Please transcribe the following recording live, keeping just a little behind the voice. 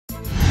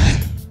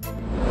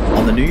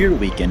the New Year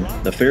weekend,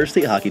 the Ferris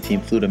State hockey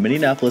team flew to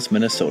Minneapolis,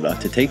 Minnesota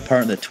to take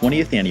part in the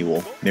 20th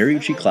annual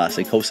Mariucci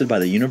Classic hosted by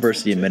the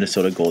University of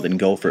Minnesota Golden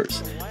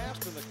Gophers.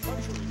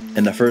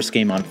 In the first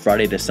game on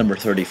Friday, December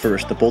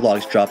 31st, the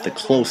Bulldogs dropped a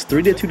close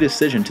 3-2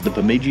 decision to the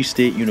Bemidji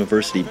State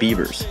University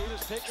Beavers.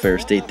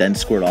 Ferris State then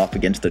squared off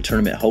against the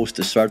tournament host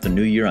to start the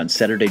new year on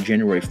Saturday,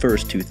 January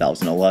 1st,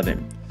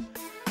 2011.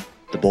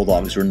 The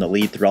Bulldogs were in the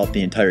lead throughout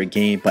the entire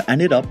game, but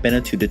ended up in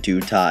a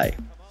 2-2 tie.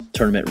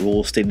 Tournament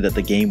rules stated that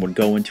the game would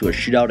go into a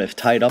shootout if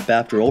tied up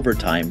after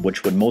overtime,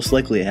 which would most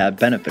likely have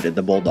benefited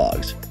the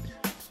Bulldogs.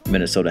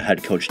 Minnesota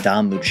head coach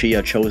Don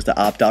Lucia chose to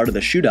opt out of the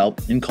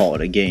shootout and call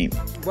it a game.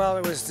 Well,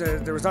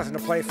 there was nothing to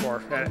play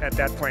for at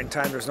that point in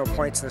time. There's no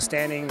points in the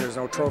standing, there's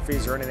no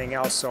trophies or anything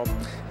else. So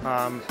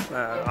I'm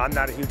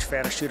not a huge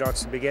fan of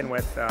shootouts to begin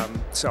with. I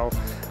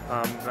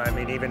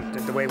mean, even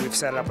the way we've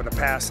set it up in the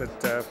past,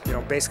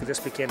 that basically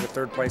this became the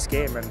third place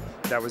game, and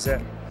that was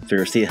it.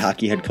 Ferris State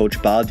hockey head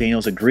coach Bob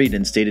Daniels agreed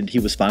and stated he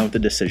was fine with the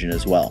decision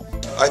as well.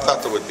 I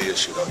thought there would be a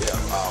shootout. Yeah,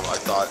 I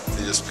thought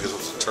just because it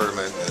was a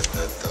tournament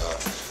that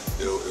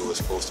it was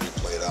supposed to be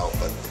played out,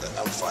 but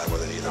I'm fine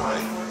with it either way.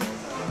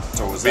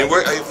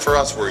 For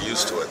us, we're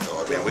used to it,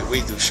 though. I mean, we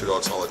do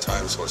shootouts all the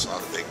time, so it's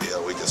not a big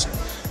deal. We just,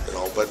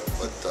 but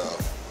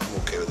I'm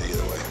okay with it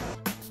either way.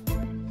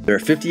 There are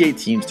 58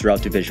 teams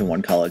throughout Division I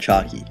college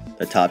hockey.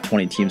 The top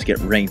 20 teams get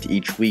ranked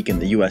each week in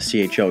the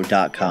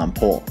USCHO.com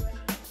poll.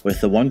 With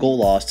the 1-goal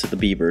loss to the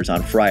Beavers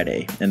on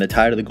Friday and the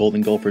tie to the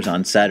Golden Gophers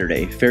on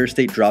Saturday, Ferris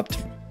State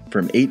dropped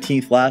from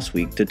 18th last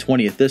week to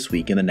 20th this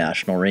week in the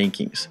national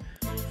rankings.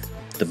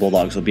 The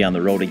Bulldogs will be on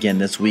the road again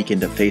this weekend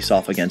to face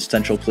off against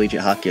Central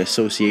Collegiate Hockey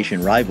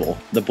Association rival,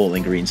 the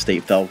Bowling Green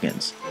State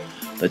Falcons.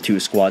 The two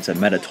squads have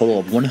met a total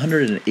of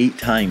 108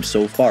 times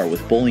so far,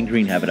 with Bowling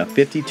Green having a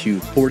 52,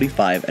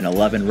 45, and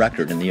 11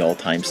 record in the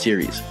all-time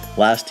series.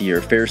 Last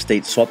year, Ferris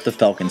State swept the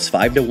Falcons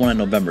 5-1 on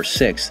November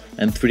 6th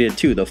and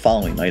 3-2 the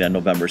following night on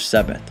November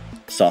 7th.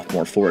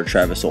 Sophomore forward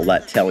Travis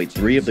Ouellette tallied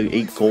 3 of the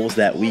 8 goals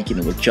that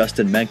weekend, with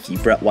Justin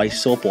Menke, Brett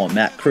Weissopel, and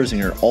Matt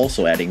Kersinger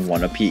also adding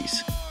 1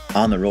 apiece.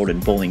 On the road in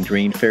Bowling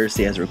Green, Ferris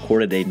State has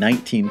recorded a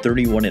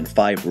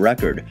 19-31-5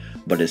 record,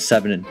 but is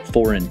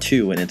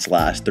 7-4-2 in its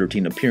last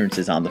 13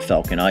 appearances on the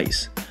Falcon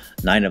ice.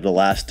 9 of the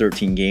last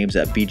 13 games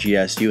at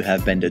BGSU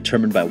have been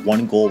determined by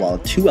 1 goal, while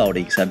 2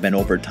 outings have been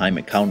overtime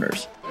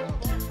encounters.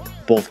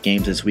 Both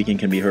games this weekend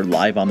can be heard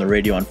live on the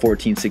radio on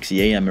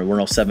 1460 AM and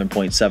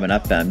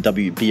 107.7 FM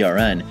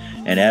WBRN,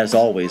 and as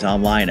always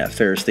online at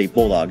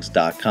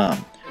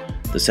ferrisstatebulldogs.com.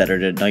 The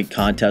Saturday night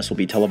contest will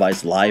be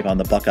televised live on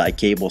the Buckeye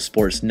Cable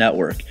Sports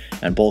Network,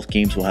 and both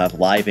games will have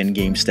live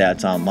in-game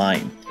stats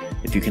online.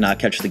 If you cannot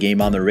catch the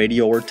game on the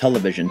radio or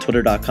television,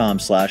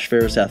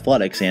 twitter.com/Ferris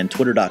Athletics and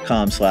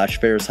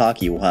twitter.com/Ferris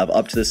Hockey will have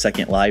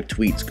up-to-the-second live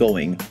tweets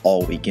going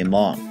all weekend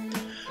long.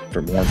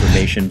 For more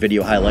information,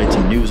 video highlights,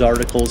 and news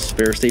articles,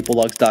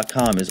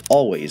 ferrisstatebulldogs.com is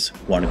always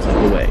one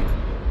click away.